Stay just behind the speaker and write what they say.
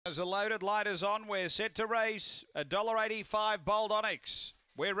As a loaded light is on, we're set to race. $1.85 Bold Onyx.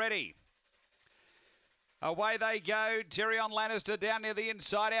 We're ready. Away they go. Tyrion Lannister down near the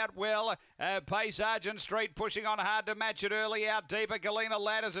inside, out well. Pace Argent Street pushing on hard to match it early, out deeper. Galena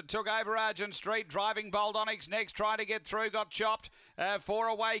Lad as it took over Argent Street. Driving Bold Onyx next, trying to get through, got chopped. 4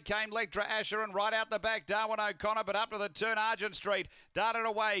 away came Lectra Asher, and right out the back Darwin O'Connor, but up to the turn Argent Street. Darted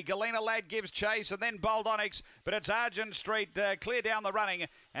away. Galena Lad gives chase, and then Bold Onyx, but it's Argent Street clear down the running,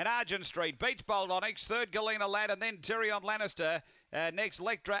 and Argent Street beats Bold Onyx. Third Galena Lad, and then Tyrion Lannister. Next,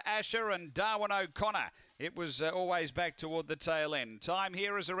 Lectra Asher and Darwin O'Connor. It was always back toward the tail end. Time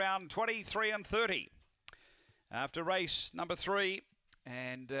here is around 23:30. After race number 3,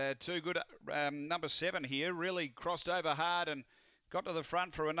 and too good. Number 7 here really crossed over hard and got to the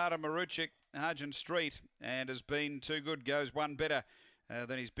front for Renata Maruchik, Argent Street, and has been too good. Goes one better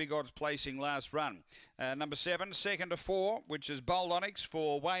than his big odds placing last run. Number 7, second to 4, which is Bold Onyx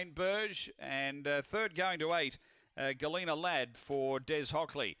for Wayne Burge, and third going to 8. Galena Lad for Des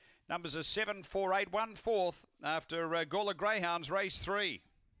Hockley. Numbers are 7, 4, 8, 1 4th after Gawler Greyhounds race 3.